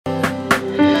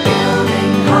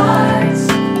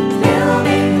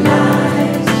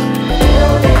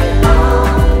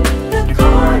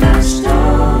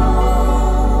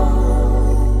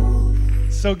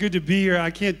so good to be here.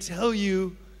 I can't tell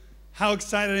you how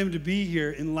excited I am to be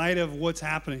here in light of what's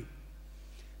happening.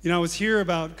 You know, I was here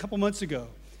about a couple months ago,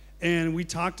 and we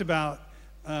talked about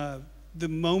the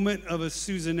moment of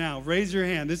Azusa Now. Raise your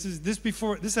hand. This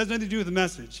has nothing to do with the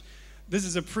message. This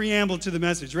is a preamble to the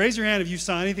message. Raise your hand if you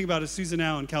saw anything about Azusa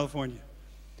Now in California.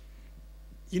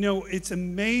 You know, it's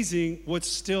amazing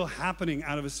what's still happening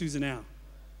out of Azusa Now.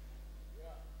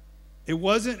 It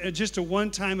wasn't just a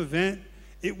one-time event.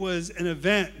 It was an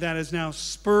event that is now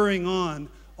spurring on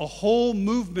a whole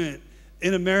movement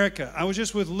in America. I was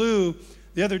just with Lou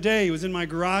the other day. He was in my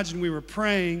garage, and we were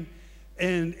praying,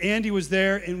 and Andy was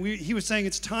there, and he was saying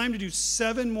it's time to do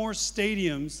 7 more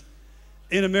stadiums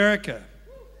in America.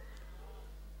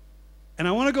 And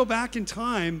I want to go back in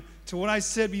time to what I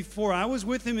said before. I was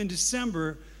with him in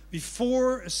December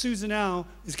before Azusa Now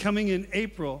is coming in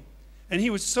April. And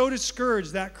he was so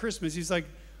discouraged that Christmas. He's like,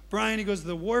 Brian, he goes,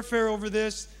 the warfare over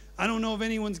this, I don't know if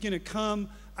anyone's going to come.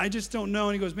 I just don't know.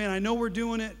 And he goes, man, I know we're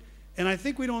doing it. And I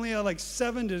think we'd only have like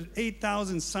 7,000 to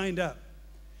 8,000 signed up.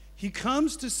 He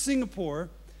comes to Singapore,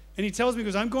 and he tells me, he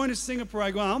goes, I'm going to Singapore.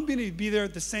 I go, I'm going to be there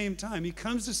at the same time. He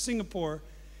comes to Singapore,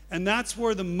 and that's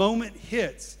where the moment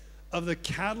hits of the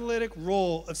catalytic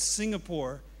role of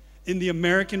Singapore in the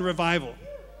American revival.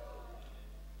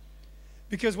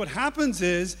 Because what happens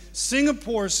is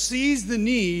Singapore sees the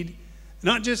need,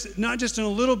 not just in a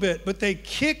little bit, but they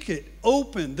kick it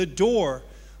open, the door,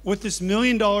 with this $1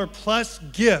 million plus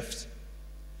gift.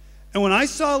 And when I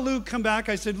saw Lou come back,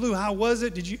 I said, Lou, how was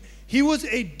it? He was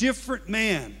a different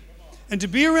man. And to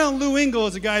be around Lou Engle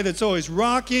is a guy that's always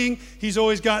rocking. He's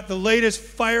always got the latest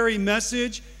fiery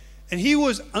message. And he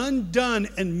was undone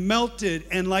and melted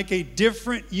and like a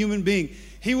different human being.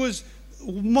 He was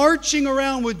marching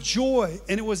around with joy.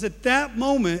 And it was at that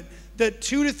moment that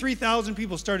 2,000 to 3,000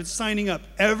 people started signing up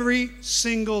every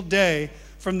single day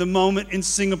from the moment in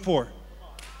Singapore.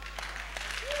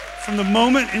 From the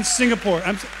moment in Singapore.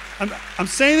 I'm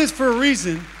saying this for a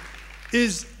reason,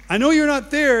 is I know you're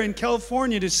not there in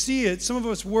California to see it. Some of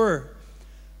us were.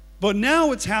 But now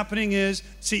what's happening is,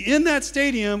 see, in that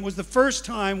stadium was the first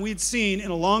time we'd seen in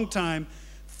a long time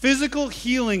physical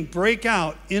healing break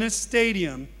out in a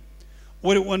stadium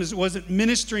what it wasn't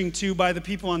ministering to by the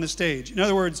people on the stage. In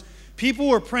other words, people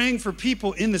were praying for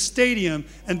people in the stadium,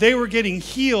 and they were getting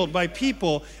healed by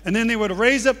people, and then they would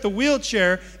raise up the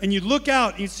wheelchair, and you'd look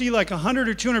out, and you'd see like 100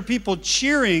 or 200 people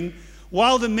cheering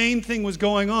while the main thing was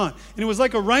going on. And it was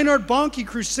like a Reinhard Bonnke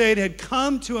crusade had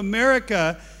come to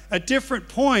America at different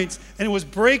points, and it was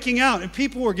breaking out, and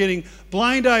people were getting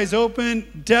blind eyes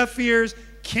open, deaf ears,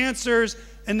 cancers,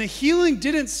 and the healing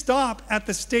didn't stop at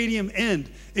the stadium end.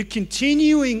 It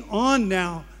continuing on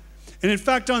now. And in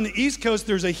fact, on the East Coast,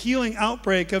 there's a healing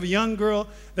outbreak of a young girl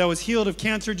that was healed of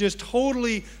cancer, just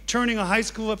totally turning a high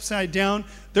school upside down.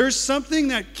 There's something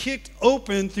that kicked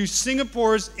open through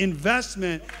Singapore's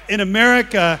investment in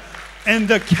America and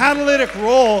the catalytic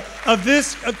role of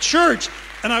this church.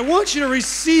 And I want you to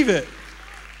receive it.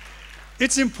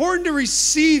 It's important to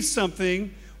receive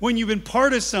something when you've been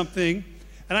part of something.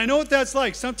 And I know what that's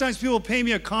like. Sometimes people pay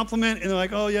me a compliment and they're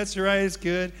like, oh, yes, you're right, it's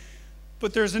good.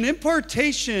 But there's an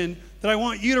impartation that I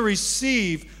want you to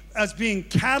receive as being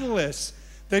catalysts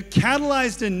that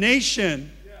catalyzed a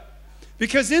nation.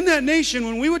 Because in that nation,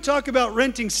 when we would talk about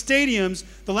renting stadiums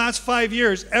the last 5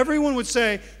 years, everyone would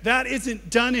say, that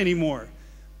isn't done anymore.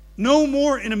 No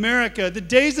more in America. The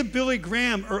days of Billy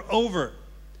Graham are over.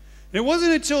 And it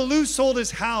wasn't until Lou sold his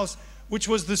house, which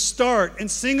was the start, and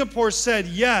Singapore said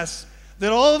yes,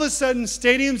 that all of a sudden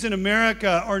stadiums in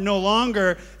America are no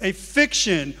longer a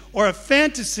fiction or a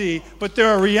fantasy, but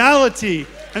they're a reality.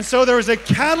 And so there was a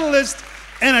catalyst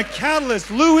and a catalyst.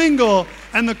 Lou Engle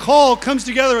and the call comes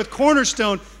together with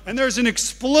Cornerstone, and there's an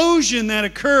explosion that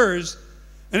occurs,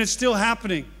 and it's still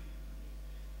happening.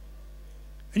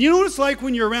 And you know what it's like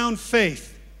when you're around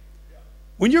faith?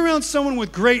 When you're around someone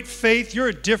with great faith, you're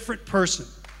a different person.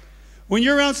 When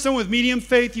you're around someone with medium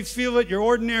faith, you feel it, you're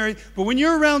ordinary. But when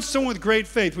you're around someone with great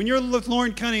faith, when you're with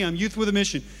Lauren Cunningham, Youth with a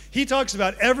Mission, he talks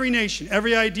about every nation,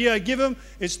 every idea I give him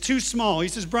is too small. He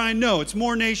says, Brian, no, it's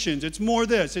more nations, it's more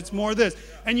this, it's more this.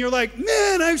 And you're like,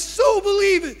 man, I so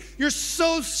believe it. You're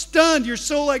so stunned. You're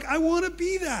so like, I want to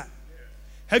be that.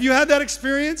 Have you had that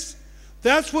experience?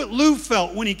 That's what Lou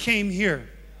felt when he came here.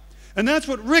 And that's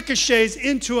what ricochets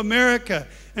into America.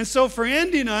 And so for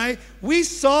Andy and I, we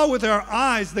saw with our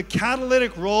eyes the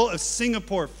catalytic role of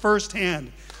Singapore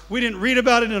firsthand. We didn't read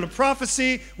about it in a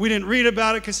prophecy. We didn't read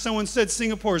about it because someone said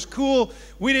Singapore is cool.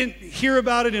 We didn't hear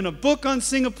about it in a book on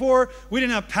Singapore. We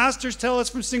didn't have pastors tell us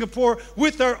from Singapore.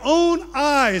 With our own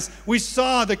eyes, we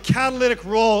saw the catalytic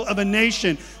role of a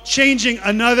nation changing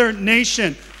another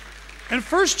nation. And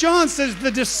 1 John says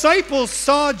the disciples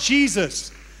saw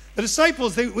Jesus. The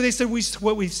disciples, they said,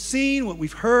 what we've seen, what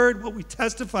we've heard, what we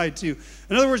testified to.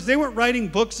 In other words, they weren't writing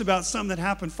books about something that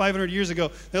happened 500 years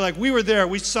ago. They're like, we were there,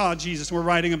 we saw Jesus, we're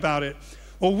writing about it.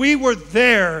 Well, we were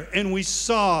there and we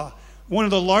saw one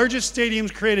of the largest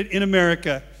stadiums created in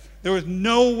America. There was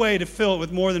no way to fill it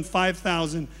with more than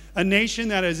 5,000. A nation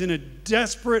that is in a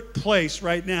desperate place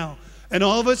right now. And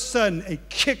all of a sudden, a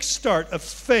kickstart of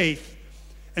faith.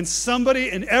 And somebody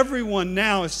and everyone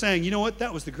now is saying, you know what,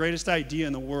 that was the greatest idea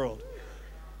in the world.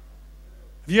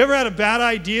 Have you ever had a bad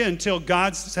idea until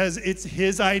God says it's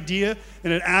his idea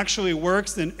and it actually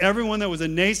works? Then everyone that was a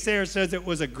naysayer says it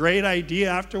was a great idea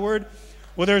afterward.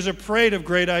 Well, there's a parade of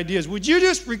great ideas. Would you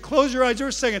just close your eyes for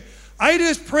a second? I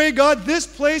just pray, God, this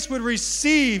place would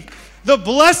receive the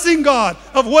blessing, God,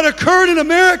 of what occurred in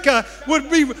America would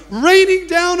be raining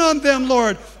down on them,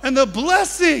 Lord. And the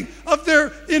blessing of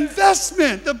their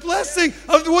investment, the blessing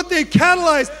of what they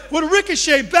catalyzed would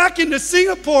ricochet back into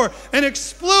Singapore and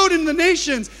explode in the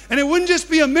nations. And it wouldn't just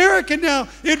be America now,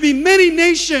 it would be many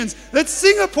nations that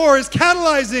Singapore is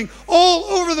catalyzing all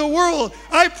over the world.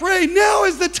 I pray now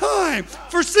is the time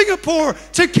for Singapore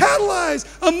to catalyze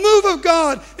a move of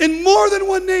God in more than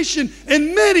one nation,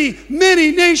 in many, many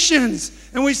nations.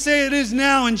 And we say it is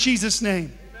now in Jesus'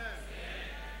 name.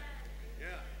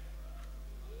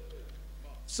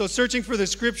 So searching for the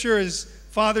scripture is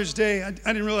Father's Day. I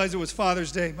didn't realize it was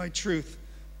Father's Day by truth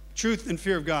and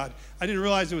fear of God. I didn't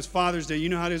realize it was Father's Day. You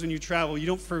know how it is when you travel. You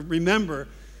don't remember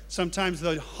sometimes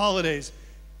the holidays.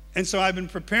 And so I've been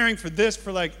preparing for this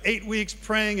for like 8 weeks,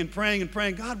 praying and praying and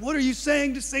praying. God, what are you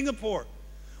saying to Singapore?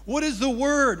 What is the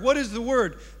word? What is the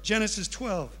word? Genesis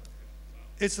 12.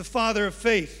 It's the father of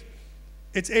faith.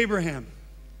 It's Abraham.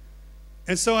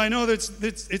 And so I know that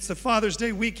it's the Father's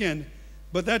Day weekend,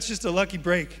 but that's just a lucky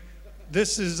break.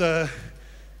 This was a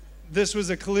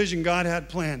collision God had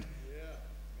planned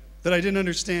that I didn't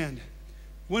understand.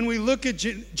 When we look at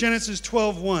Genesis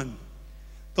 12:1,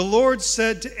 the Lord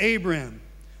said to Abraham,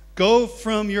 go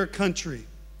from your country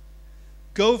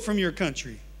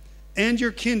and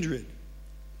your kindred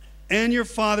and your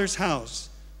father's house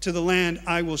to the land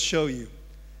I will show you,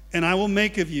 and I will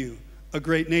make of you a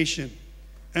great nation,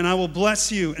 and I will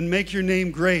bless you and make your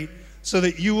name great so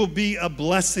that you will be a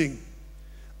blessing.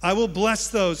 I will bless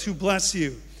those who bless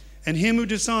you, and him who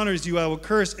dishonors you I will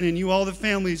curse, and in you all the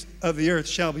families of the earth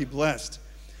shall be blessed.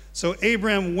 So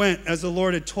Abraham went as the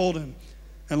Lord had told him,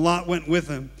 and Lot went with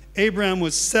him. Abraham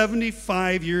was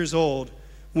 75 years old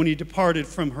when he departed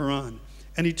from Haran,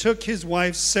 and he took his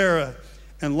wife Sarah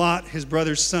and Lot his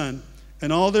brother's son,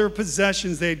 and all their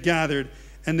possessions they had gathered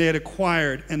and they had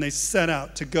acquired, and they set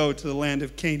out to go to the land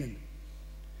of Canaan.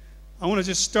 I want to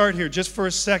just start here just for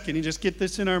a second and just get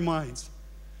this in our minds.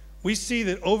 We see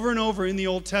that over and over in the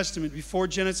Old Testament, before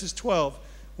Genesis 12,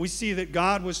 we see that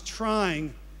God was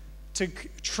trying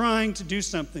to do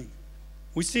something.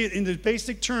 We see it in the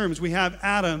basic terms. We have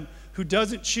Adam who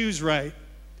doesn't choose right,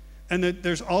 and that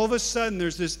there's all of a sudden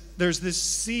there's this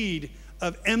seed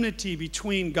of enmity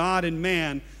between God and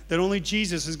man that only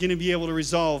Jesus is going to be able to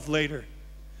resolve later.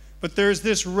 But there's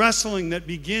this wrestling that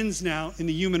begins now in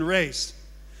the human race.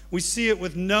 We see it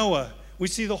with Noah. We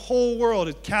see the whole world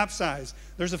is capsized.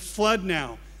 There's a flood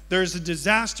now. There's a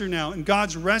disaster now, and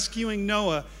God's rescuing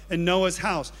Noah and Noah's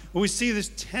house. We see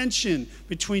this tension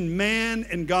between man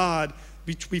and God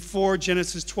before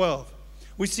Genesis 12.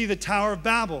 We see the Tower of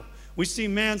Babel. We see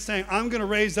man saying, I'm going to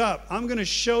raise up. I'm going to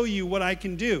show you what I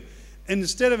can do. And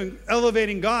instead of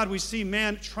elevating God, we see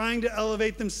man trying to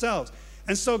elevate themselves.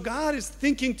 And so God is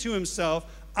thinking to himself,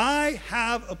 I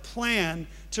have a plan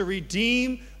to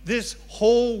redeem this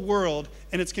whole world,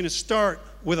 and it's going to start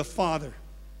with a father.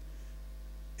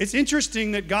 It's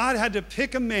interesting that God had to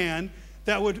pick a man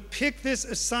that would pick this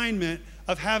assignment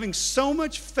of having so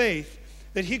much faith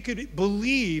that he could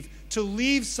believe to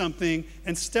leave something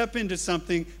and step into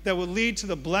something that would lead to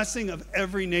the blessing of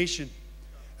every nation.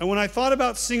 And when I thought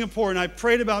about Singapore and I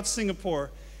prayed about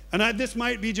Singapore, and this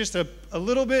might be just a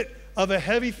little bit of a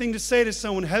heavy thing to say to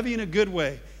someone, heavy in a good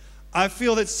way. I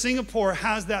feel that Singapore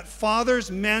has that father's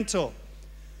mantle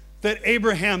that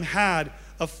Abraham had,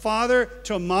 a father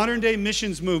to a modern day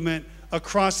missions movement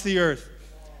across the earth.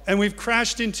 And we've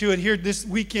crashed into it here this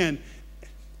weekend.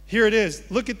 Here it is.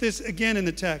 Look at this again in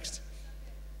the text.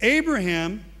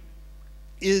 Abraham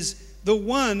is the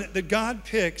one that God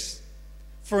picks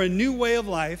for a new way of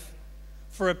life,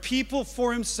 for a people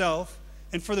for himself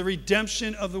and for the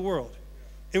redemption of the world.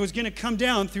 It was going to come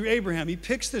down through Abraham. He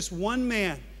picks this one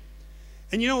man.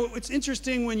 And you know, it's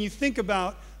interesting when you think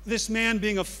about this man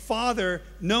being a father,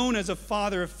 known as a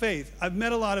father of faith. I've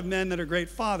met a lot of men that are great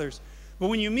fathers. But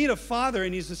when you meet a father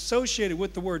and he's associated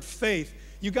with the word faith,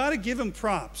 you got to give him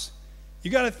props.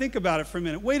 You got to think about it for a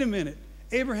minute. Wait a minute.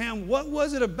 Abraham, what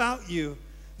was it about you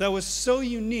that was so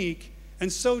unique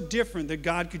and so different that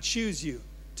God could choose you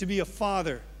to be a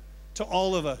father to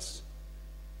all of us?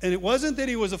 And it wasn't that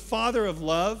he was a father of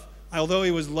love, although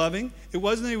he was loving. It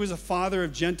wasn't that he was a father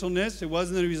of gentleness. It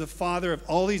wasn't that he was a father of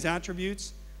all these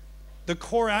attributes. The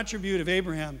core attribute of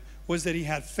Abraham was that he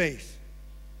had faith.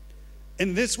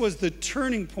 And this was the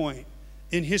turning point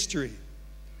in history.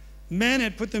 Men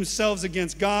had put themselves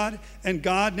against God, and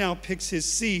God now picks his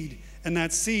seed, and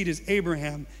that seed is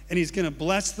Abraham, and he's going to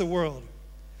bless the world.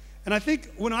 And I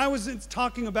think when I was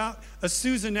talking about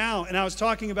Azusa Now, and I was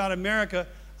talking about America,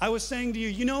 I was saying to you,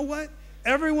 you know what?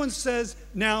 Everyone says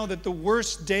now that the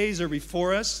worst days are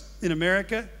before us in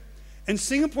America. And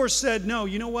Singapore said, no,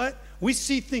 you know what? We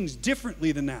see things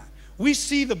differently than that. We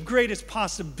see the greatest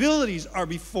possibilities are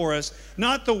before us,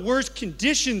 not the worst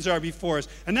conditions are before us.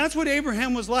 And that's what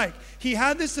Abraham was like. He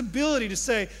had this ability to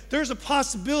say, there's a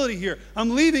possibility here.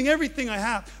 I'm leaving everything I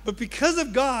have. But because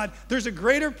of God, there's a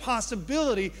greater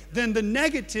possibility than the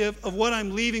negative of what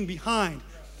I'm leaving behind.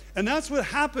 And that's what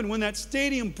happened when that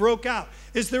stadium broke out,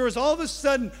 is there was all of a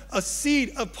sudden a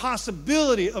seed of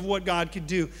possibility of what God could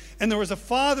do. And there was a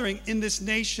fathering in this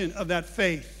nation of that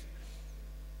faith.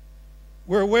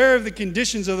 We're aware of the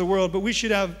conditions of the world, but we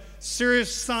should have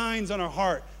serious signs on our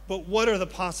heart. But what are the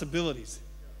possibilities?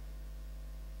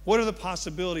 What are the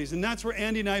possibilities? And that's where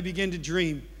Andy and I begin to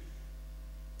dream.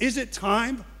 Is it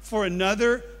time for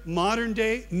another modern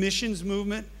day missions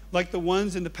movement like the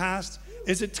ones in the past?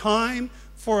 Is it time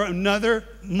for another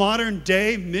modern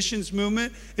day missions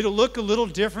movement? It'll look a little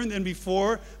different than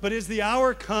before, but is the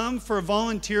hour come for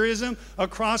volunteerism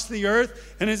across the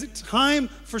earth? And is it time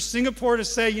for Singapore to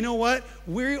say, you know what?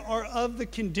 We are of the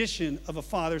condition of a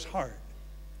father's heart.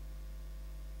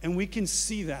 And we can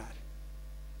see that.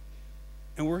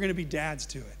 And we're going to be dads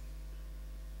to it.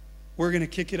 We're going to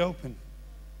kick it open.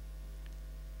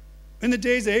 In the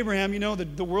days of Abraham, you know,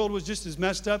 the world was just as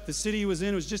messed up. The city he was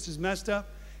in was just as messed up.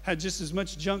 Had just as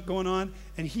much junk going on,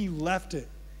 and he left it.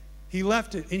 He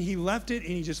left it, and he left it,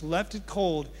 and he just left it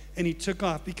cold, and he took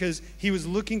off because he was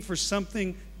looking for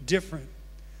something different.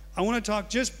 I want to talk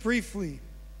just briefly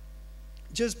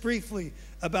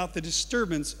about the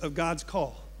disturbance of God's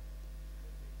call.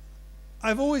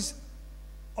 I've always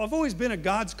been a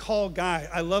God's call guy.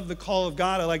 I love the call of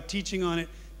God. I like teaching on it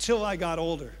till I got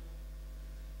older.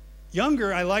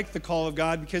 Younger, I liked the call of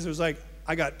God because it was like,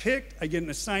 I got picked, I get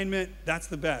an assignment, that's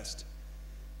the best.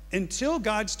 Until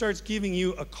God starts giving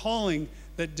you a calling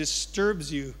that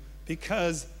disturbs you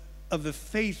because of the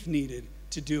faith needed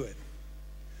to do it.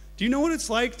 Do you know what it's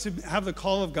like to have the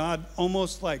call of God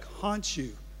almost like haunt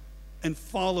you and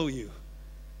follow you?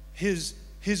 His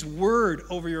word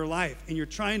over your life, and you're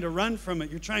trying to run from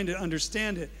it, you're trying to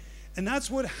understand it. And that's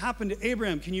what happened to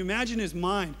Abraham. Can you imagine his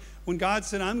mind when God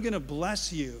said, I'm going to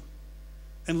bless you?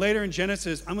 And later in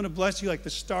Genesis, I'm going to bless you like the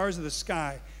stars of the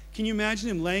sky. Can you imagine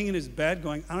him laying in his bed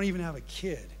going, I don't even have a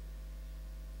kid.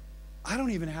 I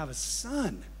don't even have a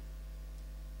son.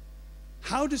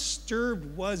 How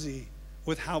disturbed was he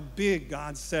with how big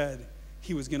God said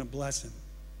he was going to bless him?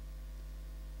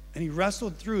 And he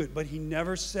wrestled through it, but he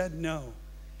never said no.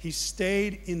 He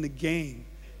stayed in the game,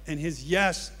 and his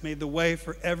yes made the way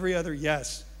for every other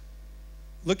yes.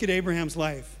 Look at Abraham's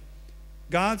life.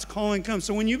 God's calling comes.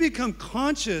 So when you become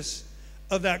conscious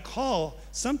of that call,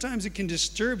 sometimes it can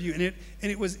disturb you. And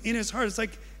it was in his heart. It's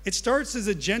like it starts as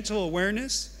a gentle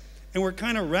awareness, and we're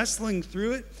kind of wrestling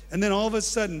through it. And then all of a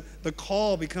sudden, the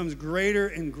call becomes greater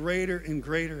and greater and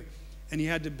greater. And he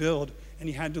had to build, and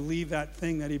he had to leave that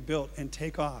thing that he built and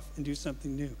take off and do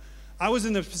something new. I was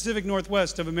in the Pacific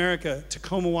Northwest of America,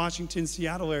 Tacoma, Washington,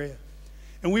 Seattle area.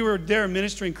 And we were there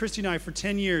ministering, Christy and I, for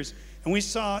 10 years. And we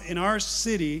saw in our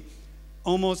city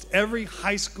almost every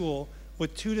high school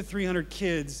with 200 to 300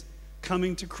 kids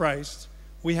coming to Christ.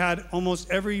 We had almost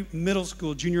every middle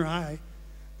school, junior high.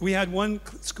 We had one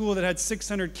school that had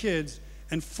 600 kids,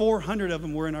 and 400 of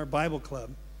them were in our Bible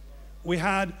club. We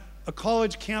had a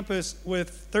college campus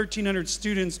with 1,300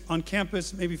 students on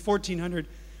campus, maybe 1,400,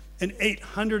 and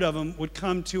 800 of them would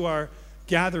come to our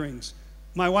gatherings.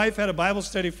 My wife had a Bible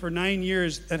study for 9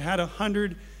 years that had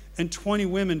 120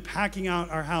 women packing out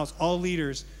our house, all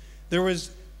leaders. There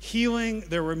was healing,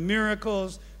 there were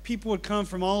miracles. People would come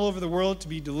from all over the world to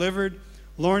be delivered.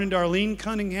 Lauren and Darlene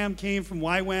Cunningham came from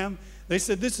YWAM. They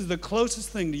said this is the closest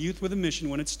thing to Youth with a Mission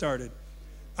when it started.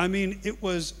 I mean, it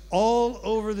was all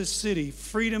over the city.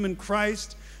 Freedom in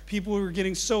Christ. People were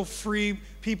getting so free.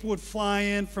 People would fly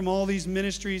in from all these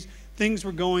ministries. Things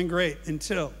were going great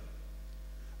until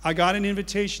I got an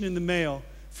invitation in the mail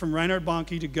from Reinhard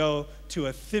Bonnke to go to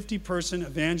a 50-person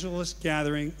evangelist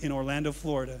gathering in Orlando,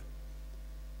 Florida.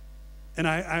 And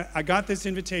I got this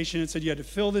invitation and said, you had to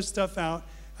fill this stuff out.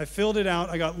 I filled it out.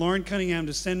 I got Lauren Cunningham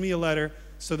to send me a letter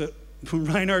so that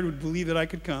Reinhard would believe that I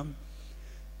could come.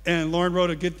 And Lauren wrote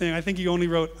a good thing. I think he only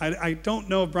wrote, I don't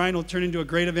know if Brian will turn into a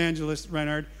great evangelist,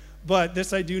 Reinhard, but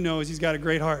this I do know is he's got a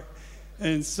great heart.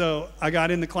 And so I got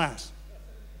in the class.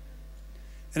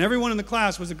 And everyone in the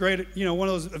class was a great, one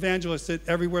of those evangelists that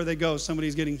everywhere they go,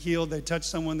 somebody's getting healed, they touch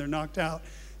someone, they're knocked out.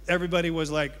 Everybody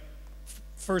was like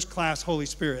first class Holy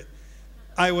Spirit.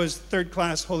 I was third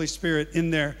class Holy Spirit in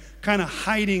there, kind of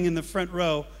hiding in the front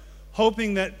row,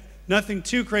 hoping that nothing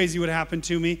too crazy would happen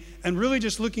to me, and really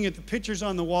just looking at the pictures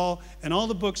on the wall and all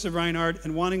the books of Reinhard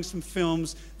and wanting some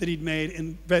films that he'd made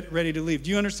and ready to leave. Do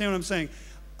you understand what I'm saying?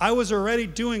 I was already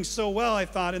doing so well, I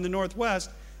thought, in the Northwest.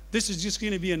 This is just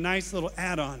going to be a nice little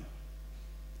add-on.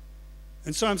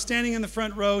 And so I'm standing in the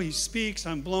front row. He speaks.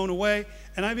 I'm blown away.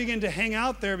 And I begin to hang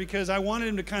out there because I wanted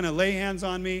him to kind of lay hands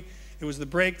on me. It was the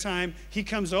break time. He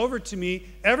comes over to me.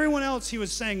 Everyone else he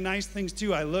was saying nice things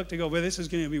to. I looked. I go, well, this is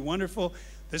going to be wonderful.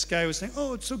 This guy was saying,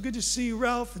 oh, it's so good to see you,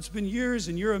 Ralph. It's been years,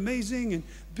 and you're amazing. And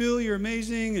Bill, you're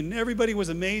amazing. And everybody was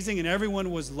amazing, and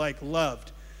everyone was, like,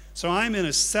 loved. So I'm in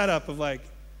a setup of, like,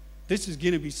 this is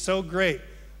going to be so great.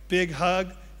 Big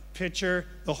hug, picture,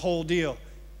 the whole deal.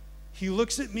 He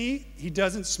looks at me. He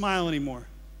doesn't smile anymore.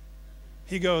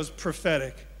 He goes,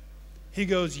 prophetic. He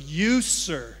goes, you,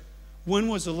 sir, when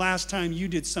was the last time you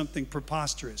did something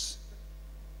preposterous?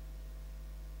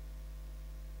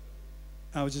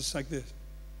 I was just like this.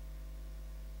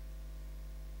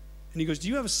 And he goes, do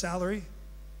you have a salary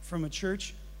from a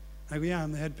church? I go, yeah,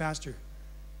 I'm the head pastor.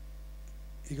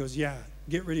 He goes, yeah,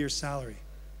 get rid of your salary.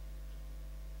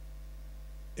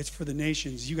 It's for the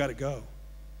nations. You got to go.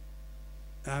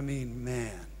 I mean,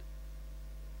 man,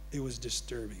 it was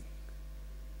disturbing.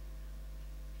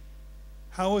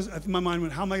 My mind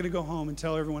went, how am I going to go home and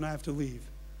tell everyone I have to leave?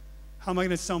 How am I going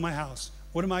to sell my house?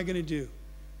 What am I going to do?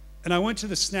 And I went to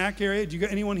the snack area. Do you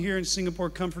got anyone here in Singapore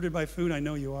comforted by food? I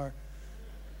know you are.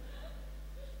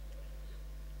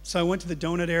 So I went to the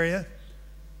donut area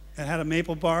and had a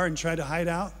maple bar and tried to hide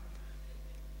out.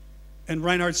 And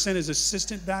Reinhard sent his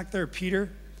assistant back there, Peter,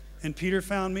 and Peter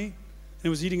found me and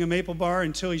was eating a maple bar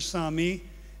until he saw me.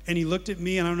 And he looked at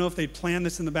me, and I don't know if they'd planned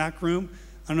this in the back room.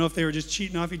 I don't know if they were just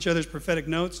cheating off each other's prophetic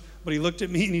notes, but he looked at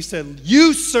me and he said,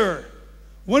 you, sir,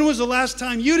 when was the last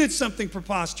time you did something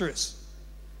preposterous?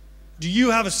 Do you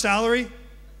have a salary?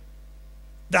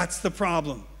 That's the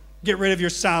problem. Get rid of your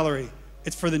salary.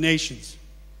 It's for the nations.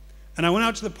 And I went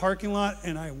out to the parking lot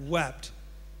and I wept.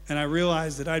 And I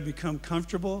realized that I'd become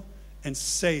comfortable and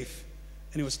safe.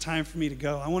 And it was time for me to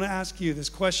go. I want to ask you this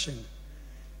question.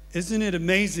 Isn't it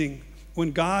amazing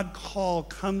when God's call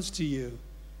comes to you,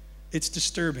 it's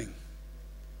disturbing.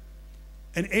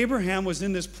 And Abraham was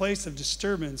in this place of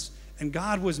disturbance, and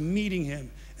God was meeting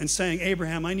him and saying,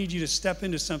 Abraham, I need you to step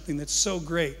into something that's so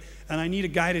great, and I need a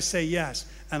guy to say yes,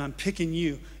 and I'm picking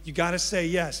you. You got to say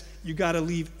yes. You got to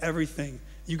leave everything.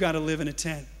 You got to live in a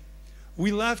tent.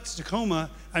 We left Tacoma.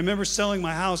 I remember selling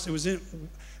my house. It was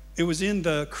in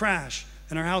the crash,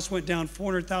 and our house went down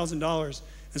 $400,000,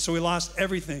 and so we lost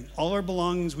everything. All our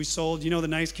belongings we sold. You know the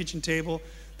nice kitchen table,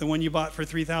 the one you bought for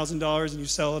 $3,000 and you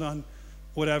sell it on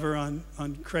whatever, on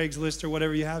Craigslist or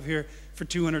whatever you have here for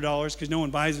 $200 because no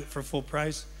one buys it for full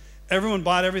price. Everyone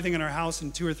bought everything in our house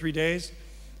in 2 or 3 days.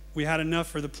 We had enough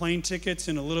for the plane tickets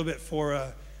and a little bit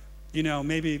for,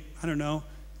 maybe, I don't know,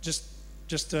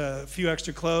 just a few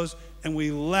extra clothes. And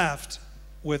we left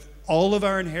with all of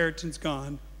our inheritance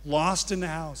gone, lost in the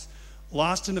house,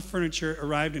 lost in the furniture,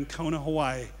 arrived in Kona,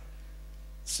 Hawaii,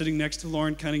 sitting next to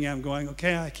Lauren Cunningham going,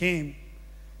 okay, I came.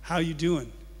 How you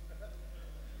doing?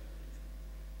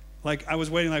 Like, I was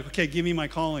waiting, like, okay, give me my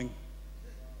calling.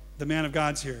 The man of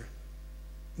God's here.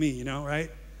 Me,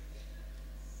 right?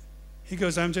 He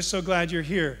goes, I'm just so glad you're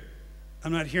here.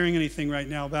 I'm not hearing anything right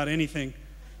now about anything.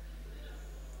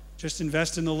 Just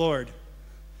invest in the Lord.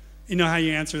 You know how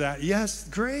you answer that? Yes,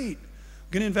 great.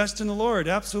 I'm going to invest in the Lord,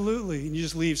 absolutely. And you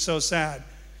just leave so sad.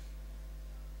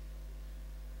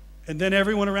 And then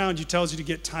everyone around you tells you to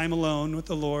get time alone with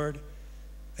the Lord.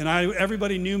 And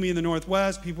everybody knew me in the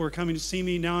Northwest. People were coming to see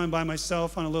me. Now I'm by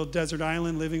myself on a little desert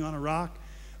island living on a rock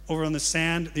over on the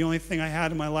sand. The only thing I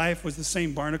had in my life was the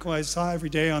same barnacle I saw every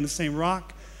day on the same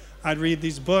rock. I'd read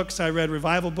these books. I read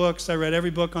revival books. I read every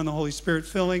book on the Holy Spirit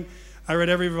filling. I read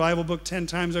every revival book 10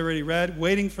 times I already read,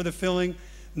 waiting for the filling.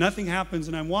 Nothing happens,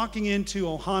 and I'm walking into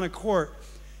Ohana Court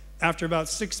after about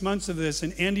 6 months of this,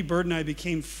 and Andy Bird and I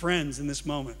became friends in this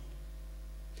moment.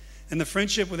 And the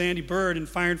friendship with Andy Bird and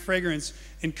Fire and Fragrance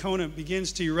in Kona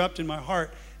begins to erupt in my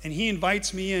heart. And he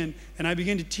invites me in, and I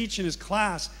begin to teach in his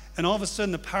class. And all of a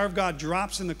sudden, the power of God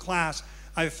drops in the class.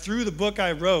 I threw the book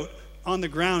I wrote on the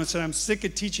ground and said, I'm sick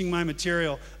of teaching my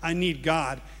material. I need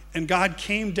God. And God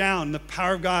came down, the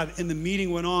power of God, and the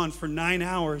meeting went on for 9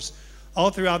 hours. All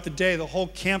throughout the day, the whole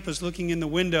campus looking in the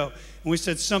window. And we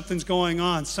said, something's going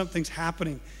on. Something's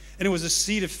happening. And it was a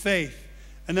seed of faith.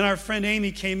 And then our friend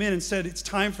Amy came in and said, it's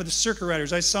time for the circuit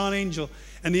riders. I saw an angel,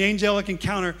 and the angelic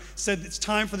encounter said, it's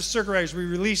time for the circuit riders. We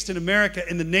released in America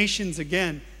and the nations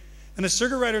again. And the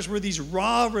circuit riders were these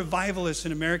raw revivalists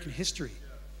in American history.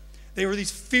 They were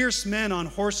these fierce men on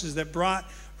horses that brought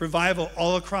revival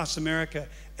all across America.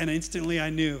 And instantly I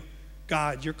knew,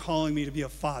 God, you're calling me to be a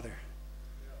father.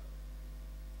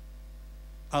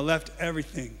 I left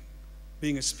everything,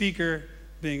 being a speaker,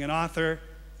 being an author,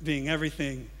 being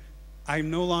everything.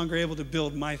 I'm no longer able to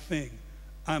build my thing.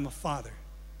 I'm a father.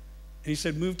 And he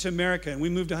said, move to America. And we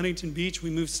moved to Huntington Beach.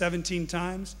 We moved 17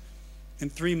 times in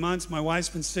 3 months. My wife's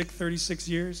been sick 36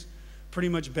 years, pretty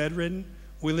much bedridden.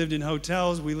 We lived in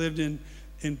hotels. We lived in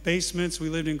basements. We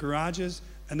lived in garages.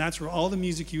 And that's where all the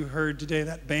music you heard today,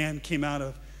 that band came out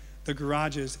of the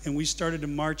garages. And we started to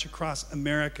march across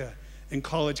America, and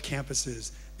college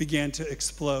campuses began to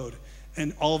explode.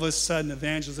 And all of a sudden,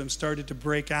 evangelism started to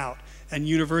break out, and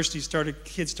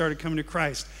kids started coming to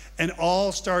Christ, and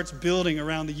all starts building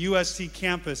around the USC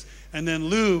campus. And then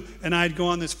Lou and I'd go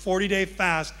on this 40-day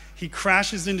fast. He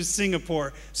crashes into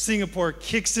Singapore. Singapore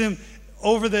kicks him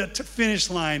over the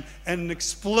finish line, and an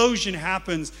explosion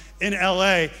happens in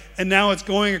LA, and now it's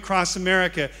going across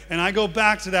America. And I go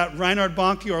back to that Reinhard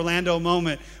Bonnke Orlando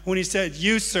moment when he said,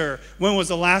 you, sir, when was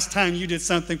the last time you did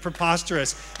something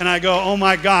preposterous? And I go, oh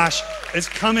my gosh, it's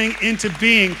coming into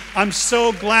being. I'm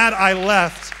so glad I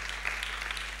left.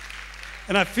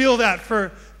 And I feel that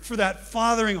for that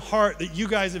fathering heart that you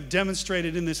guys have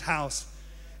demonstrated in this house.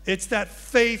 It's that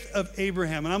faith of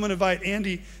Abraham. And I'm going to invite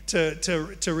Andy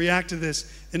to react to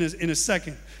this in a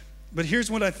second. But here's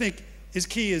what I think is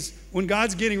key is when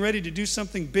God's getting ready to do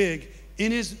something big,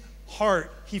 in his heart,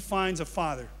 he finds a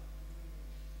father.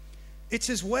 It's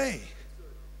his way.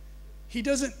 He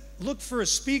doesn't look for a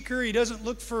speaker. He doesn't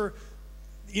look for,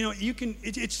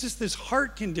 it's just this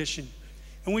heart condition.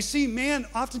 And we see man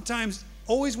oftentimes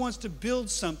always wants to build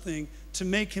something to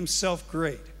make himself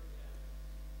great.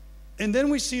 And then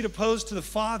we see it opposed to the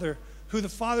Father, who the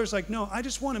Father's like, no, I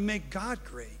just want to make God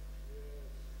great.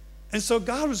 And so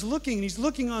God was looking, and he's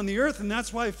looking on the earth, and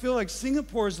that's why I feel like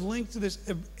Singapore is linked to this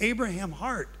Abraham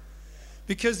heart.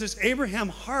 Because this Abraham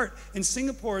heart in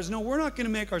Singapore is, no, we're not going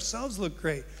to make ourselves look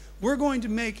great. We're going to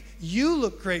make you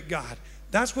look great, God.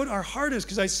 That's what our heart is,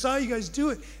 because I saw you guys do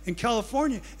it in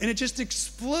California, and it just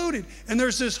exploded. And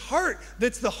there's this heart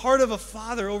that's the heart of a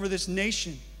father over this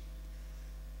nation.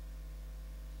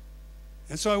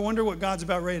 And so I wonder what God's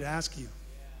about ready to ask you.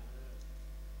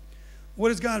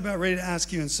 What is God about ready to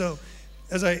ask you? And so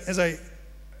as I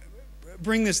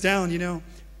bring this down,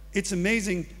 it's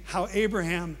amazing how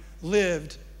Abraham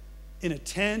lived in a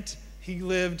tent. He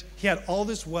had all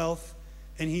this wealth,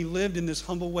 and he lived in this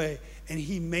humble way, and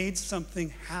he made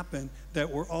something happen that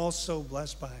we're all so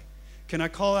blessed by. Can I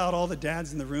call out all the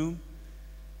dads in the room?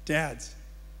 Dads,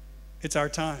 it's our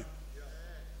time.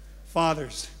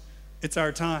 Fathers, it's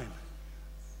our time.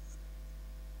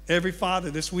 Every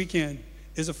father this weekend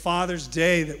is a Father's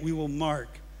Day that we will mark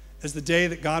as the day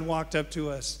that God walked up to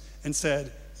us and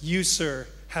said, you, sir,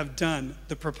 have done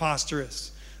the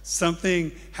preposterous.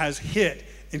 Something has hit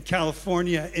in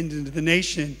California into the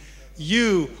nation.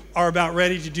 You are about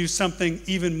ready to do something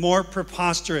even more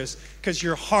preposterous because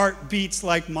your heart beats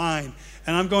like mine.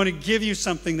 And I'm going to give you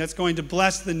something that's going to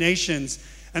bless the nations.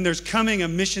 And there's coming a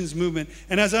missions movement.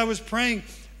 And as I was praying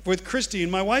with Christy,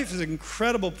 and my wife is an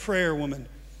incredible prayer woman.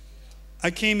 I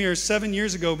came here 7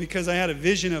 years ago because I had a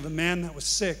vision of a man that was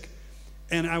sick,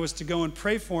 and I was to go and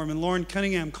pray for him. And Lauren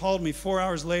Cunningham called me 4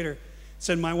 hours later,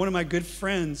 said, one of my good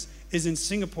friends is in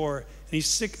Singapore, and he's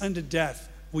sick unto death.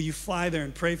 Will you fly there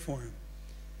and pray for him?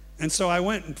 And so I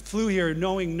went and flew here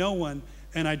knowing no one,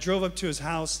 and I drove up to his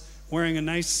house wearing a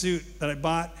nice suit that I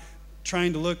bought,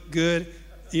 trying to look good.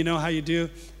 You know how you do.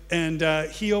 And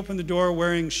he opened the door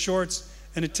wearing shorts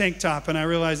and a tank top, and I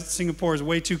realized that Singapore is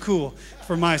way too cool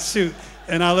for my suit,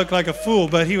 and I looked like a fool.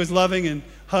 But he was loving and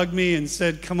hugged me and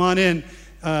said, come on in,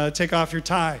 take off your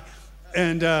tie.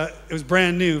 And it was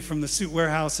brand new from the suit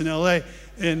warehouse in LA.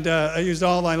 And I used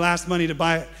all my last money to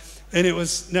buy it. And it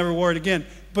was never wore it again.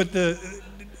 But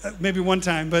maybe one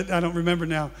time, but I don't remember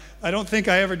now. I don't think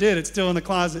I ever did. It's still in the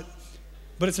closet.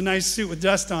 But it's a nice suit with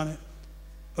dust on it.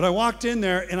 But I walked in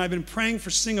there, and I've been praying for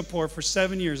Singapore for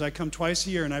 7 years. I come twice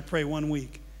a year, and I pray 1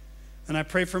 week. And I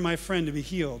pray for my friend to be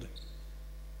healed.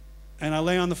 And I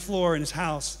lay on the floor in his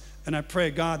house, and I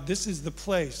pray, God, this is the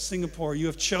place, Singapore. You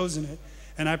have chosen it.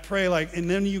 And I pray and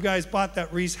then you guys bought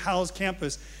that Rees Howells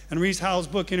campus. And Rees Howells'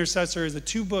 book, Intercessor, is the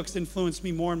 2 books that influenced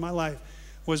me more in my life.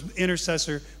 Was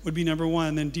Intercessor would be number 1,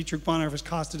 and then Dietrich Bonhoeffer's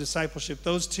Cost of Discipleship,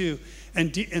 those 2.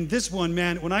 And this one,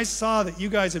 man, when I saw that you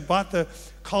guys had bought the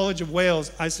College of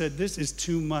Wales, I said, this is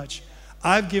too much.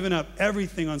 I've given up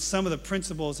everything on some of the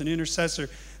principles in Intercessor.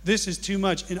 This is too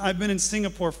much. And I've been in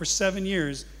Singapore for 7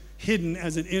 years, hidden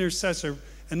as an intercessor.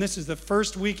 And this is the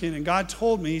first weekend, and God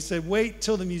told me, he said, wait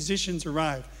till the musicians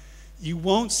arrive. You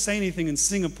won't say anything in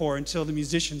Singapore until the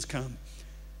musicians come.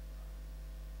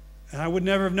 And I would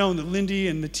never have known that Lindy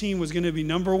and the team was going to be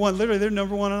number 1. Literally, they're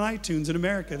number 1 on iTunes in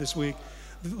America this week.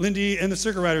 Lindy and the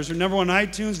Circuit Riders are number 1 on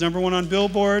iTunes, number 1 on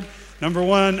Billboard, number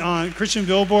 1 on Christian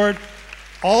Billboard.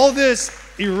 All this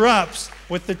erupts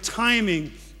with the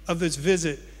timing of this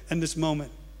visit and this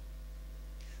moment.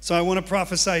 So I want to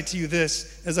prophesy to you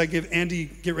this as I give Andy,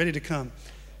 get ready to come.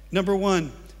 Number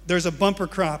 1, there's a bumper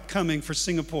crop coming for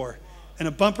Singapore. And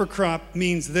a bumper crop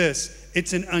means this.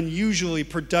 It's an unusually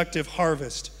productive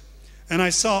harvest. And I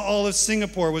saw all of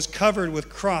Singapore was covered with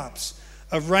crops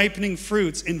of ripening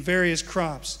fruits in various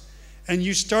crops. And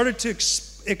you started to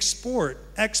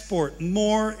export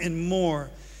more and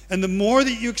more. And the more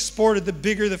that you exported, the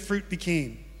bigger the fruit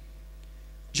became.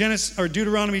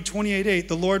 Deuteronomy 28:8,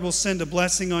 the Lord will send a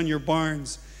blessing on your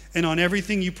barns and on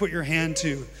everything you put your hand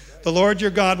to. The Lord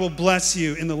your God will bless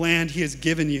you in the land he has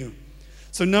given you.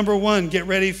 So number 1, get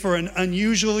ready for an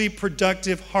unusually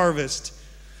productive harvest.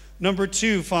 Number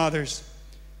 2, fathers,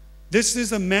 this is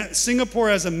Singapore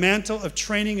has a mantle of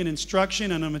training and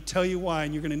instruction, and I'm going to tell you why,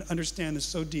 and you're going to understand this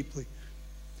so deeply.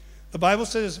 The Bible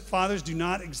says, fathers, do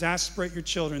not exasperate your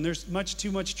children. There's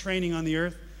too much training on the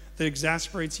earth that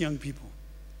exasperates young people.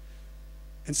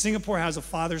 And Singapore has a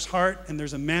father's heart, and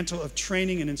there's a mantle of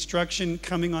training and instruction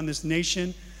coming on this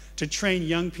nation to train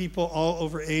young people all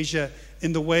over Asia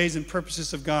in the ways and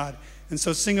purposes of God. And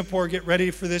so Singapore, get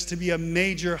ready for this to be a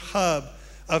major hub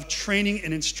of training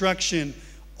and instruction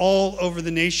all over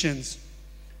the nations.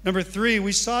 Number 3,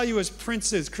 we saw you as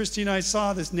princes. Christy and I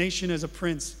saw this nation as a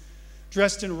prince,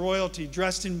 dressed in royalty,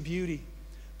 dressed in beauty.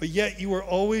 But yet you were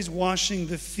always washing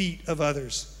the feet of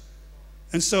others.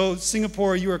 And so,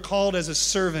 Singapore, you are called as a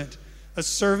servant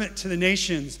to the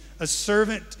nations, a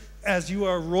servant as you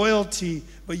are royalty,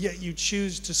 but yet you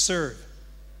choose to serve.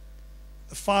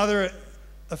 The father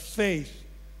of faith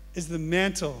is the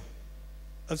mantle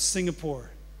of Singapore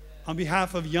on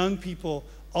behalf of young people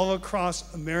all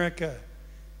across America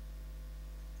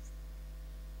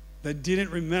that didn't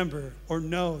remember or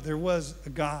know there was a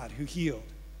God who healed.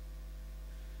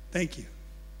 Thank you.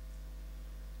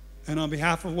 And on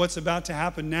behalf of what's about to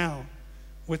happen now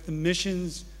with the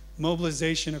missions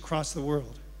mobilization across the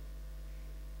world,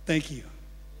 thank you.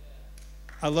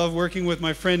 I love working with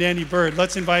my friend Andy Bird.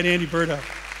 Let's invite Andy Bird up.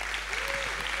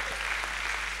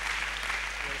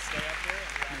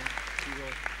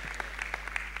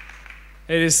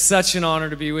 It is such an honor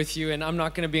to be with you, and I'm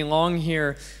not going to be long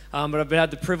here, but I've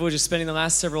had the privilege of spending the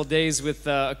last several days with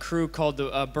a crew called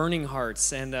the Burning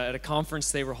Hearts, and at a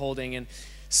conference they were holding, and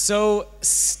so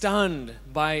stunned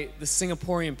by the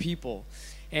Singaporean people.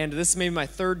 And this may be my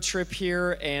 3rd trip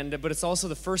here, but it's also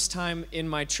the first time in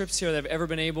my trips here that I've ever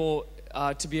been able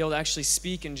to actually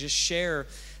speak and just share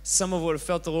some of what I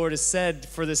felt the Lord has said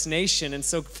for this nation. And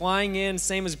so flying in,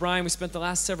 same as Brian, we spent the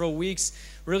last several weeks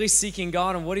really seeking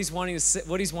God and what He's wanting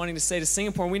to say to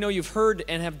Singapore. And we know you've heard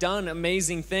and have done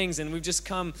amazing things, and we've just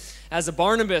come as a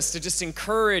Barnabas to just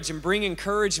encourage and bring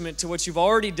encouragement to what you've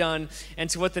already done and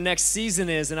to what the next season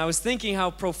is. And I was thinking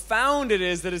how profound it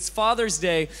is that it's Father's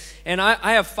Day, and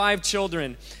I have 5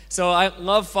 children. So I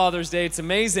love Father's Day. It's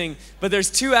amazing. But there's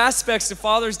 2 aspects to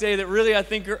Father's Day that really I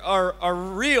think are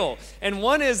real. And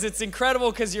one is it's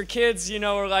incredible because your kids,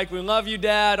 are like, we love you,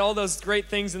 Dad, all those great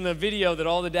things in the video that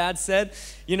all the dads said,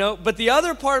 But the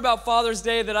other part about Father's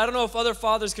Day that I don't know if other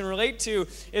fathers can relate to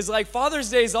is like Father's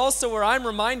Day is also where I'm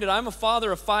reminded I'm a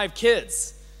father of 5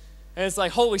 kids. And it's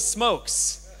like, holy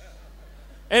smokes.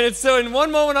 And so in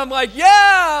one moment I'm like,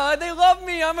 yeah, they love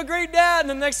me, I'm a great dad. And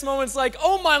the next moment it's like,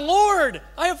 oh my Lord,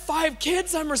 I have 5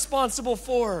 kids I'm responsible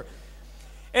for.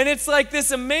 And it's like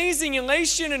this amazing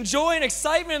elation and joy and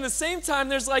excitement. At the same time,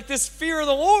 there's like this fear of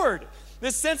the Lord.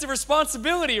 this sense of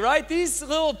responsibility, right? These 10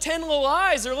 little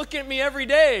eyes are looking at me every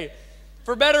day,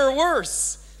 for better or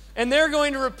worse. And they're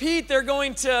going to repeat, they're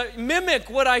going to mimic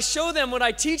what I show them, what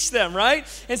I teach them, right?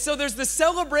 And so there's this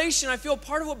celebration. I feel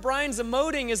part of what Brian's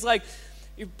emoting is like,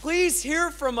 please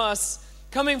hear from us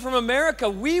coming from America.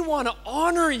 We want to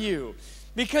honor you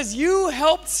because you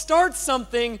helped start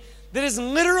something that is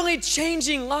literally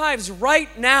changing lives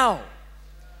right now.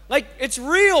 Like, it's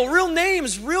real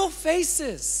names, real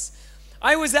faces.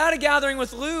 I was at a gathering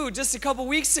with Lou just a couple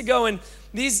weeks ago, and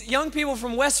these young people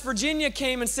from West Virginia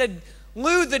came and said,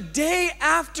 Lou, the day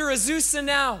after Azusa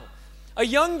Now, a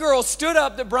young girl stood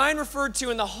up that Brian referred to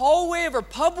in the hallway of her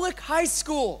public high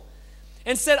school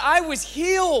and said, I was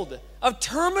healed of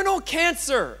terminal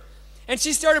cancer. And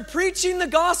she started preaching the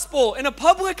gospel in a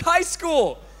public high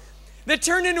school that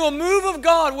turned into a move of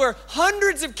God where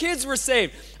hundreds of kids were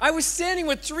saved. I was standing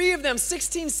with 3 of them,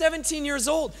 16, 17 years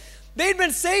old. They'd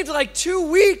been saved like 2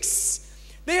 weeks.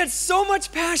 They had so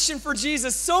much passion for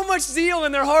Jesus, so much zeal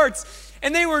in their hearts,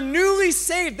 and they were newly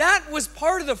saved. That was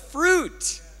part of the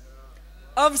fruit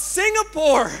of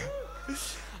Singapore.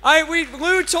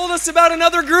 Lou told us about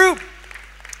another group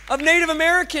of Native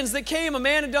Americans that came. A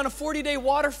man had done a 40-day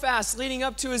water fast leading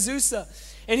up to Azusa.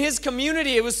 And his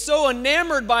community, it was so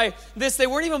enamored by this, they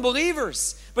weren't even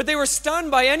believers, but they were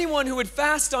stunned by anyone who would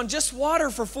fast on just water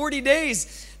for 40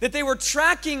 days, that they were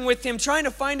tracking with him, trying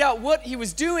to find out what he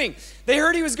was doing. They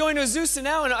heard he was going to Azusa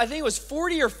Now, and I think it was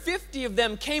 40 or 50 of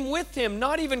them came with him,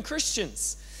 not even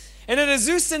Christians. And at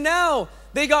Azusa Now,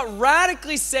 they got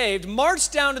radically saved,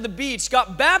 marched down to the beach,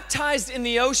 got baptized in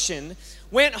the ocean,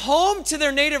 went home to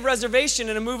their native reservation,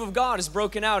 and a move of God has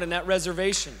broken out in that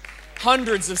reservation.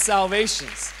 Hundreds of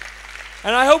salvations.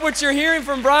 And I hope what you're hearing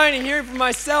from Brian and hearing from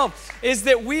myself is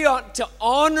that we ought to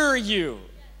honor you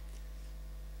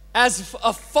as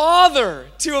a father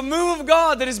to a move of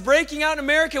God that is breaking out in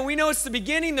America. We know it's the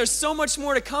beginning. There's so much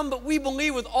more to come, but we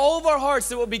believe with all of our hearts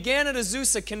that what began at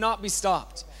Azusa cannot be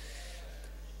stopped.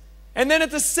 And then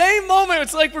at the same moment,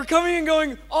 it's like we're coming and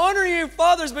going, honoring you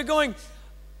fathers, but going,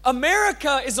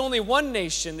 America is only one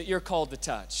nation that you're called to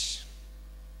touch.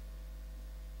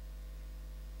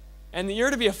 And that you're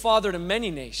to be a father to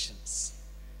many nations.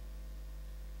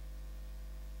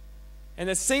 And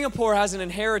that Singapore has an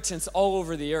inheritance all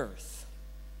over the earth.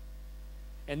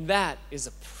 And that is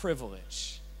a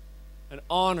privilege, an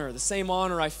honor, the same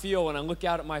honor I feel when I look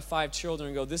out at my 5 children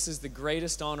and go, this is the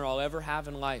greatest honor I'll ever have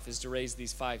in life, is to raise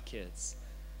these 5 kids.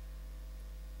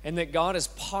 And that God has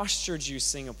postured you,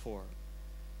 Singapore,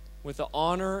 with the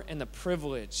honor and the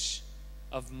privilege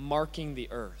of marking the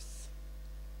earth.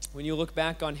 When you look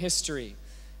back on history,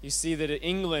 you see that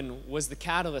England was the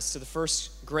catalyst to the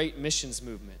first great missions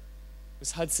movement. It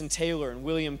was Hudson Taylor and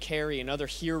William Carey and other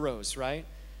heroes, right?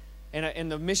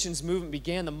 And the missions movement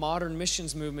began, the modern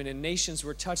missions movement, and nations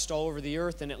were touched all over the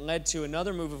earth, and it led to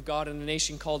another move of God in a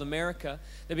nation called America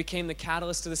that became the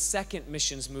catalyst to the second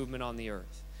missions movement on the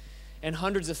earth. And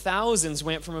hundreds of thousands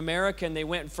went from America, and they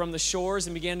went from the shores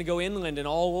and began to go inland and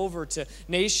all over to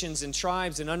nations and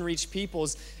tribes and unreached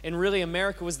peoples. And really,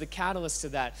 America was the catalyst to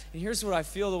that. And here's what I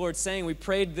feel the Lord saying. We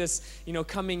prayed this,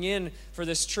 coming in for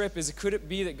this trip, is could it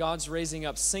be that God's raising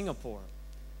up Singapore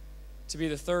to be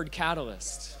the third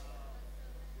catalyst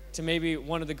to maybe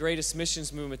one of the greatest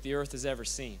missions movement the earth has ever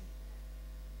seen?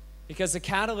 Because the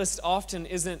catalyst often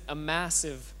isn't a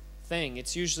massive thing.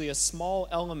 It's usually a small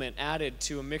element added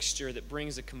to a mixture that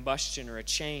brings a combustion or a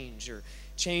change or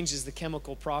changes the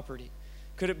chemical property.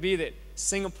 Could it be that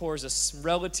Singapore is a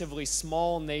relatively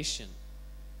small nation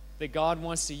that God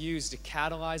wants to use to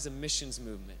catalyze a missions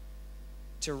movement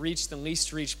to reach the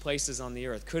least reached places on the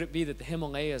earth? Could it be that the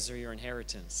Himalayas are your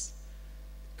inheritance?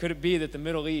 Could it be that the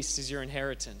Middle East is your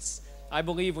inheritance? I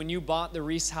believe when you bought the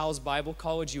Rees Howells Bible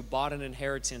College, you bought an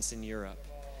inheritance in Europe.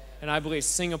 And I believe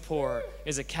Singapore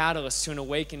is a catalyst to an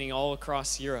awakening all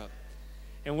across Europe.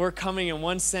 And we're coming in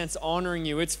one sense honoring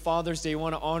you. It's Father's Day. We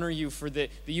want to honor you for that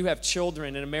you have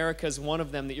children, and America is one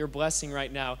of them that you're blessing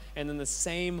right now. And then the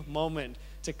same moment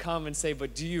to come and say,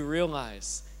 but do you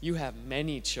realize you have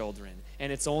many children,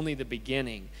 and it's only the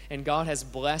beginning. And God has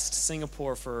blessed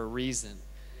Singapore for a reason.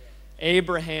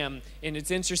 Abraham, and it's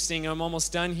interesting, I'm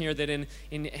almost done here, that in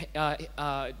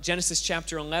Genesis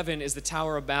chapter 11 is the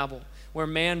Tower of Babel, where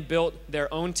man built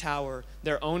their own tower,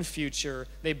 their own future.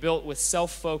 They built with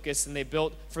self-focus, and they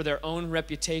built for their own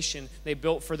reputation. They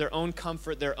built for their own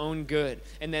comfort, their own good.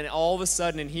 And then all of a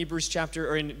sudden in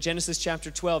Genesis chapter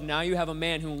 12, now you have a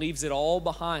man who leaves it all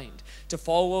behind to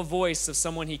follow a voice of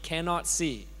someone he cannot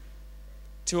see,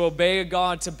 to obey a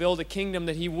God, to build a kingdom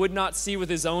that he would not see with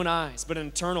his own eyes, but an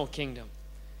eternal kingdom.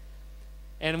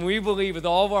 And we believe with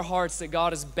all of our hearts that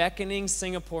God is beckoning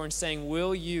Singapore and saying,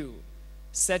 will you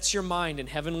set your mind in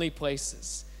heavenly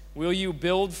places? Will you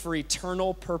build for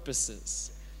eternal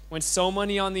purposes? When so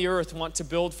many on the earth want to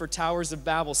build for Towers of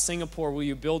Babel, Singapore, will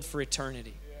you build for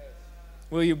eternity?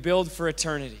 Will you build for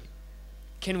eternity?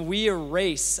 Can we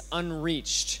erase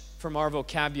unreached from our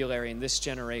vocabulary in this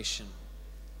generation?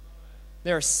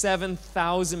 There are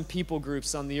 7,000 people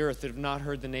groups on the earth that have not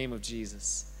heard the name of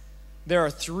Jesus. There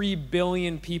are 3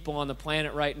 billion people on the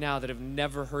planet right now that have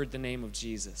never heard the name of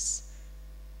Jesus.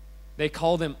 They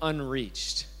call them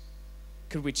unreached.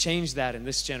 Could we change that in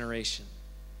this generation?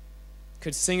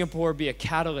 Could Singapore be a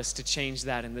catalyst to change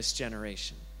that in this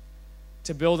generation?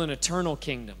 To build an eternal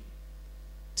kingdom,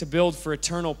 to build for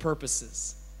eternal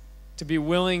purposes, to be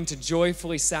willing to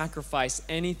joyfully sacrifice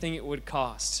anything it would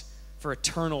cost for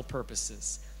eternal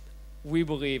purposes. We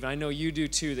believe, and I know you do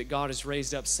too, that God has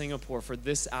raised up Singapore for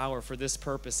this hour, for this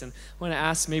purpose. And I want to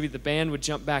ask maybe the band would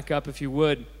jump back up if you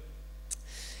would.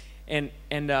 And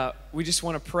we just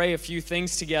want to pray a few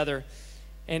things together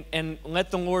and let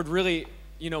the Lord really,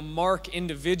 mark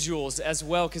individuals as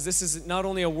well, because this is not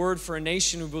only a word for a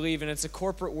nation we believe, and it's a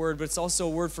corporate word, but it's also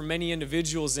a word for many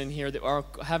individuals in here that are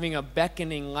having a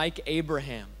beckoning like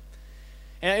Abraham.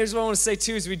 And here's what I want to say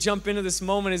too as we jump into this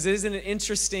moment is, isn't it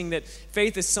interesting that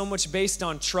faith is so much based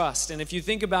on trust? And if you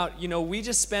think about, we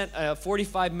just spent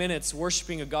 45 minutes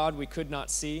worshiping a God we could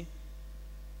not see,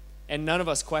 and none of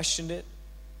us questioned it.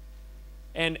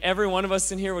 And every one of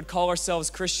us in here would call ourselves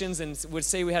Christians and would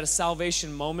say we had a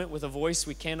salvation moment with a voice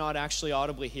we cannot actually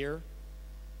audibly hear.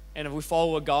 And if we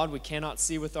follow a God we cannot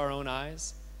see with our own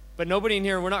eyes. But nobody in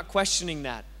here, we're not questioning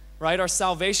that. Right? Our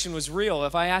salvation was real.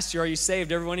 If I asked you, are you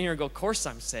saved? Everyone here would go, of course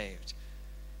I'm saved.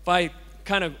 If I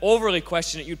kind of overly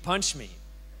question it, you'd punch me.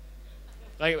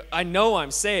 Like, I know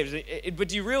I'm saved. But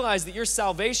do you realize that your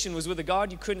salvation was with a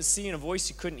God you couldn't see and a voice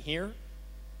you couldn't hear?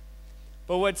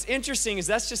 But what's interesting is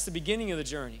that's just the beginning of the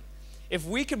journey. If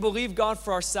we could believe God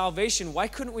for our salvation, why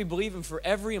couldn't we believe Him for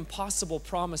every impossible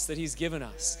promise that He's given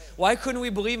us? Why couldn't we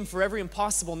believe Him for every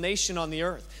impossible nation on the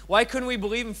earth? Why couldn't we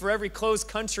believe Him for every closed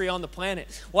country on the planet?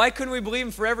 Why couldn't we believe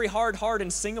Him for every hard heart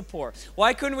in Singapore?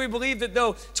 Why couldn't we believe that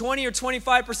though 20 or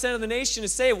 25% of the nation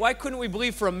is saved, why couldn't we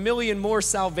believe for 1 million more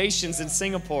salvations in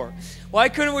Singapore? Why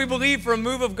couldn't we believe for a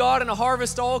move of God and a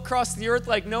harvest all across the earth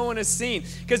like no one has seen?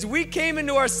 Because we came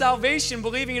into our salvation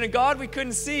believing in a God we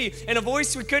couldn't see and a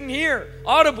voice we couldn't hear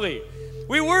audibly.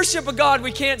 We worship a God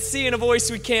we can't see and a voice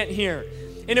we can't hear.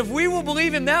 And if we will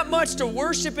believe Him that much to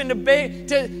worship and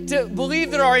to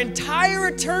believe that our entire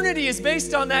eternity is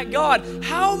based on that God,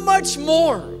 how much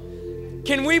more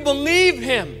can we believe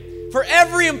Him for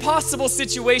every impossible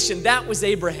situation? That was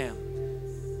Abraham.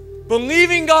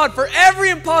 Believing God for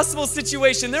every impossible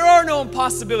situation. There are no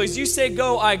impossibilities. You say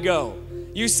go, I go.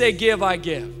 You say give, I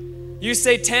give. You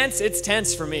say tense, it's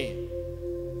tense for me.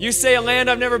 You say a land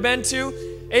I've never been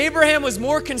to. Abraham was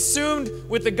more consumed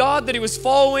with the God that he was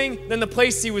following than the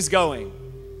place he was going.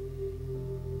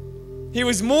 He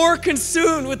was more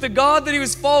consumed with the God that he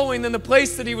was following than the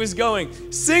place that he was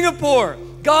going. Singapore,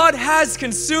 God has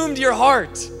consumed your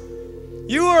heart.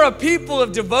 You are a people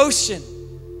of devotion.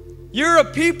 You're a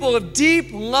people of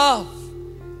deep love.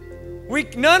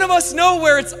 None of us know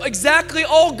where it's exactly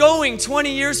all going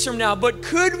 20 years from now, but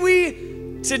could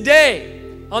we today,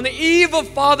 on the eve of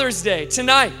Father's Day,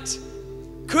 tonight,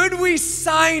 could we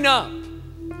sign up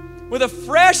with a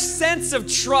fresh sense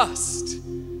of trust,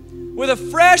 with a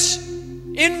fresh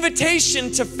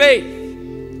invitation to faith,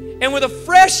 and with a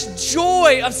fresh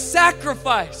joy of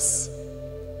sacrifice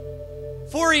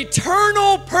for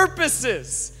eternal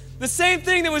purposes? The same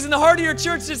thing that was in the heart of your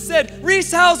church that said,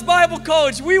 Reese House Bible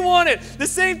College, we want it. The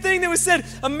same thing that was said,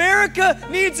 America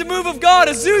needs a move of God.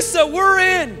 Azusa, we're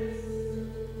in.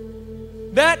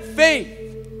 That faith.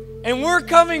 And we're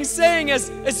coming saying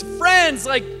as friends,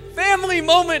 like family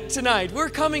moment tonight, we're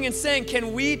coming and saying,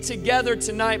 can we together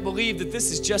tonight believe that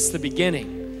this is just the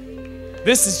beginning?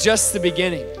 This is just the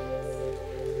beginning.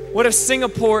 What if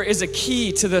Singapore is a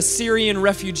key to the Syrian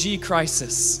refugee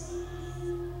crisis?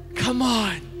 Come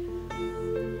on.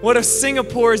 What if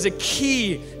Singapore is a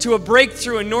key to a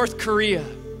breakthrough in North Korea?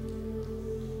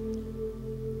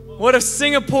 What if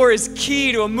Singapore is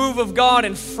key to a move of God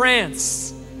in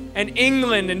France and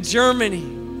England and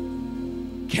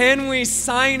Germany? Can we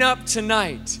sign up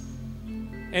tonight?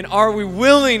 And are we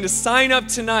willing to sign up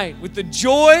tonight with the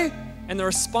joy and the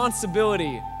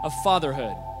responsibility of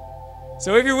fatherhood?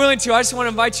 So if you're willing to, I just want to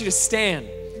invite you to stand.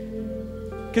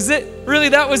 Because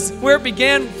that was where it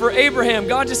began for Abraham.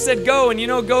 God just said go, and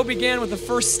go began with the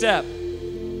first step.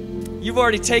 You've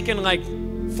already taken like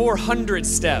 400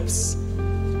 steps.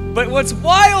 But what's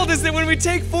wild is that when we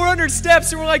take 400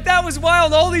 steps and we're like, that was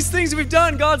wild, all these things we've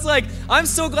done, God's like, I'm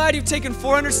so glad you've taken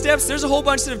 400 steps. There's a whole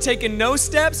bunch that have taken no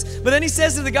steps. But then he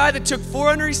says to the guy that took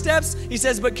 400 steps, he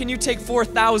says, but can you take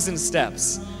 4,000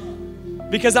 steps?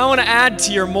 Because I want to add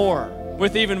to your more,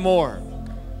 with even more,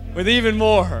 with even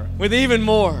more, with even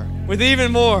more, with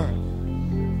even more.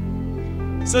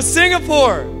 So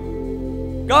Singapore,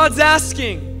 God's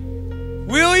asking,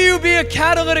 will you be a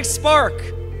catalytic spark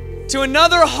to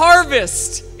another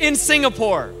harvest in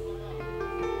Singapore?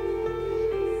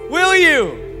 Will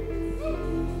you?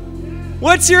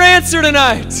 What's your answer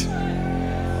tonight?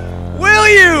 Will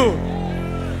you?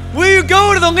 Will you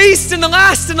go to the least and the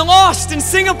last and the lost in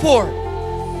Singapore?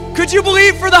 Could you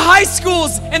believe for the high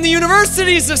schools and the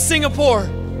universities of Singapore?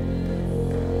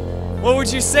 What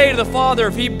would you say to the Father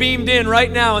if he beamed in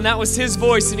right now and that was his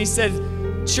voice and he said,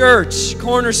 Church,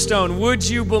 Cornerstone, would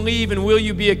you believe and will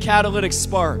you be a catalytic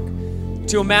spark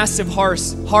to a massive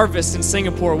harvest in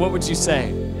Singapore? What would you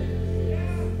say?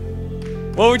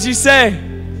 What would you say?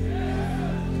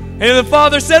 And the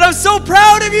Father said, I'm so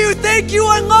proud of you. Thank you.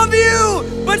 I love you.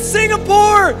 But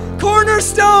Singapore,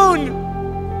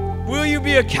 Cornerstone, will you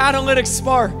be a catalytic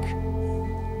spark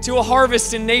to a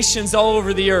harvest in nations all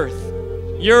over the earth?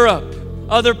 Europe,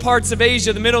 other parts of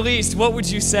Asia, the Middle East. What would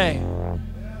you say?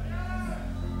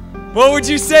 What would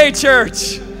you say,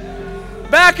 church?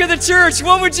 Back of the church,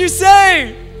 what would you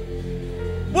say?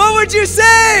 What would you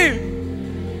say?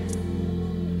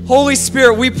 Holy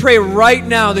Spirit, we pray right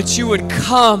now that you would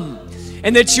come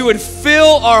and that you would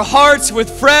fill our hearts with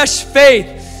fresh faith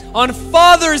on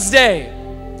Father's Day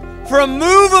for a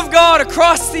move of God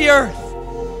across the earth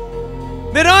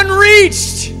that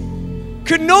unreached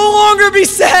could no longer be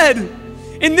said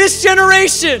in this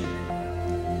generation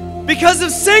because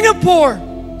of Singapore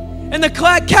and the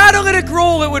catalytic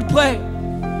role it would play.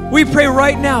 We pray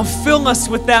right now, fill us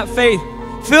with that faith.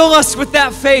 Fill us with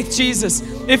that faith, Jesus.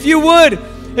 If you would,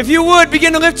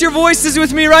 begin to lift your voices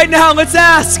with me right now. Let's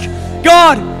ask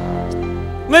God.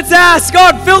 Let's ask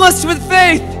God, fill us with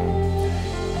faith.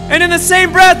 And in the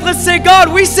same breath, let's say, God,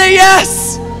 we say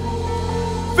yes.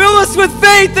 Fill us with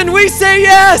faith and we say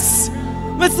yes.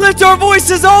 Let's lift our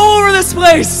voices all over this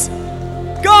place.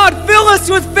 God, fill us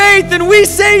with faith and we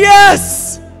say yes.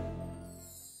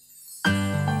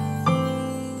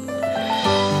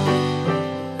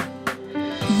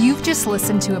 You've just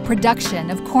listened to a production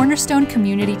of Cornerstone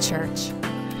Community Church.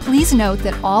 Please note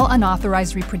that all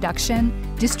unauthorized reproduction,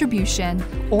 distribution,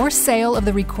 or sale of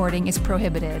the recording is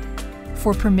prohibited.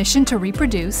 For permission to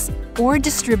reproduce or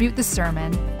distribute the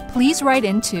sermon, please write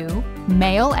into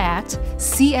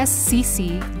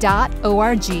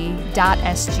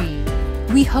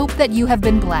mail@cscc.org.sg. We hope that you have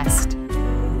been blessed.